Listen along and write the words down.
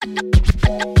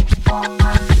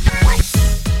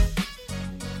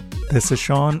This is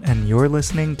Sean, and you're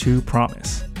listening to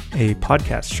Promise, a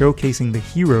podcast showcasing the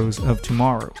heroes of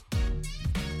tomorrow.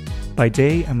 By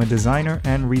day, I'm a designer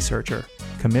and researcher,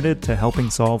 committed to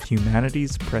helping solve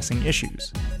humanity's pressing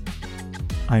issues.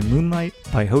 I moonlight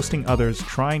by hosting others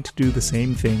trying to do the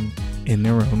same thing in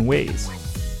their own ways.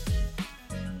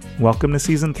 Welcome to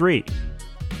Season 3.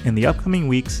 In the upcoming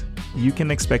weeks, you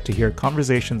can expect to hear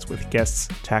conversations with guests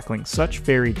tackling such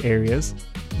varied areas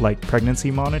like pregnancy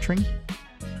monitoring,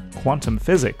 quantum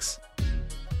physics,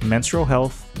 menstrual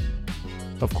health.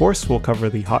 Of course, we'll cover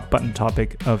the hot button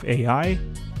topic of AI,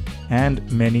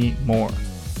 and many more.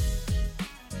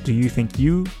 Do you think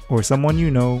you or someone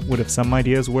you know would have some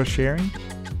ideas worth sharing?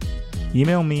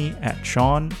 Email me at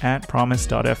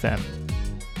sean@promise.fm.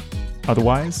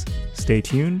 Otherwise, stay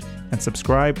tuned and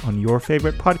subscribe on your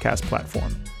favorite podcast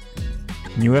platform.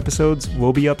 New episodes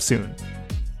will be up soon.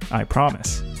 I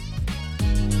promise.